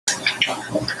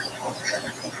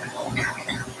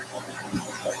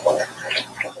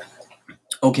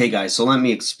Okay, guys, so let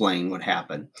me explain what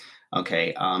happened.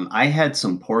 Okay, I had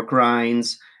some pork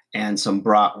rinds and some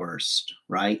bratwurst,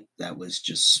 right? That was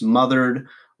just smothered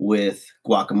with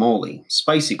guacamole,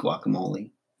 spicy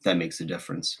guacamole. That makes a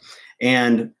difference.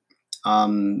 And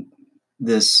um,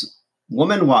 this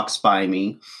woman walks by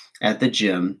me at the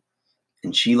gym,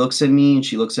 and she looks at me and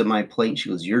she looks at my plate and she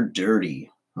goes, "You're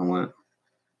dirty." I went,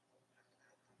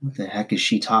 "What the heck is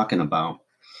she talking about?"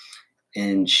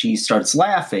 And she starts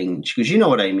laughing. She goes, "You know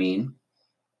what I mean."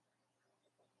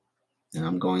 And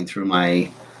I'm going through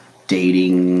my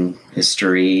dating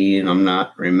history and I'm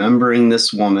not remembering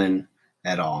this woman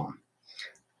at all.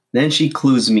 Then she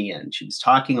clues me in. She was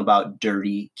talking about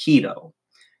dirty keto.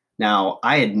 Now,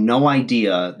 I had no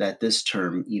idea that this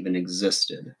term even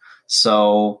existed.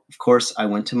 So, of course, I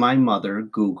went to my mother,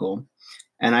 Google,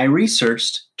 and I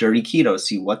researched dirty keto,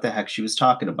 see what the heck she was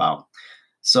talking about.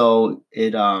 So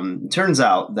it turns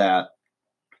out that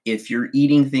if you're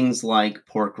eating things like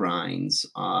pork rinds,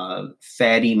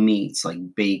 fatty meats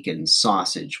like bacon,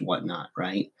 sausage, whatnot,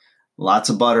 right? Lots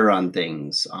of butter on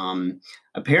things.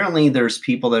 Apparently, there's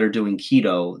people that are doing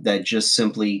keto that just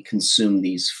simply consume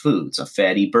these foods, a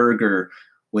fatty burger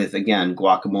with, again,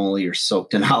 guacamole or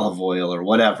soaked in olive oil or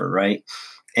whatever, right?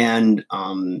 And,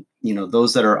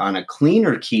 those that are on a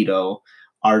cleaner keto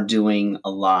are doing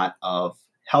a lot of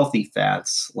healthy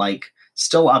fats like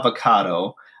still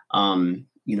avocado. Um,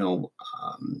 you know,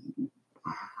 um,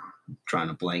 Trying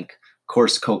to blank,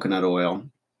 coarse coconut oil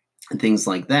and things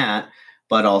like that,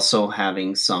 but also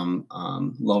having some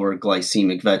lower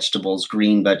glycemic vegetables,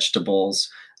 green vegetables,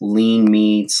 lean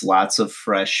meats, lots of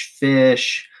fresh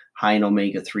fish, high in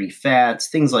omega-3 fats,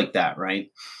 things like that,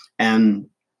 right? And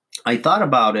I thought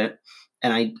about it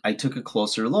and I took a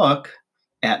closer look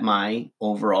at my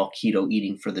overall keto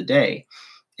eating for the day.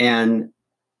 And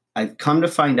I've come to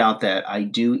find out that I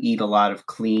do eat a lot of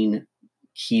clean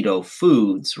keto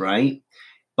foods, right?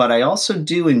 But I also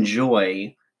do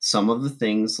enjoy some of the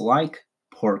things like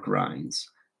pork rinds,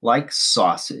 like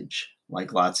sausage,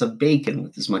 like lots of bacon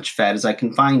with as much fat as I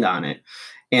can find on it.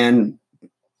 And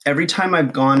every time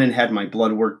I've gone and had my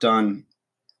blood work done,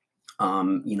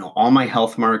 all my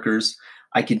health markers,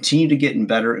 I continue to get in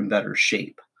better and better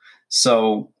shape.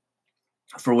 So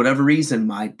for whatever reason,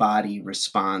 my body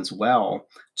responds well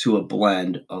to a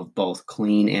blend of both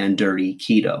clean and dirty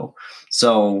keto.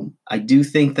 So I do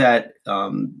think that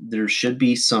there should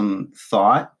be some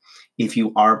thought if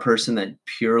you are a person that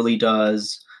purely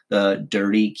does the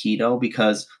dirty keto,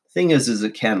 because the thing is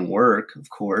it can work, of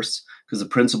course, because the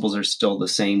principles are still the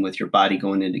same with your body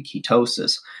going into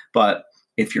ketosis. But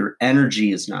if your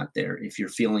energy is not there, if you're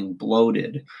feeling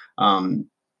bloated,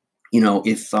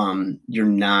 if you're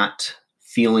not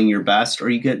feeling your best, or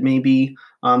you get maybe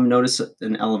notice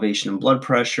an elevation in blood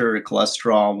pressure,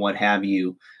 cholesterol, what have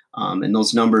you, and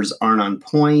those numbers aren't on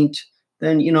point,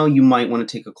 then you might want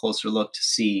to take a closer look to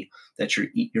see that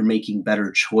you're making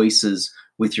better choices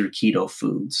with your keto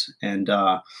foods. And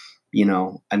I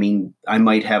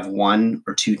might have 1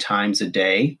 or 2 times a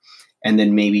day, and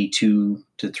then maybe 2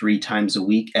 to 3 times a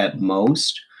week at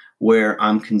most, where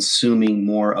I'm consuming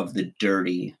more of the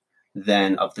dirty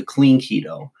than of the clean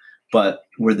keto. But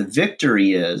where the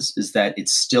victory is that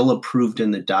it's still approved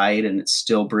in the diet and it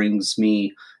still brings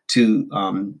me to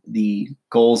the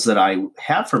goals that I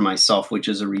have for myself, which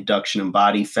is a reduction in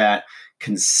body fat,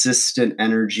 consistent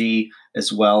energy,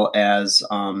 as well as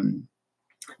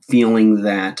feeling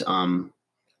that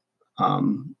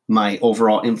my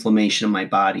overall inflammation in my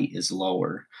body is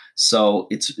lower. So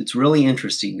it's really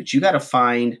interesting, but you got to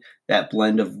find that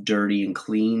blend of dirty and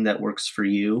clean that works for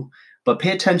you. But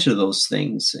pay attention to those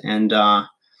things, and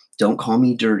don't call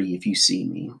me dirty if you see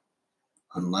me,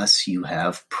 unless you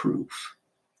have proof.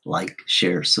 Like,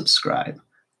 share, subscribe.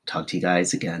 Talk to you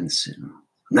guys again soon.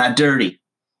 I'm not dirty.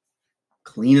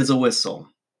 Clean as a whistle.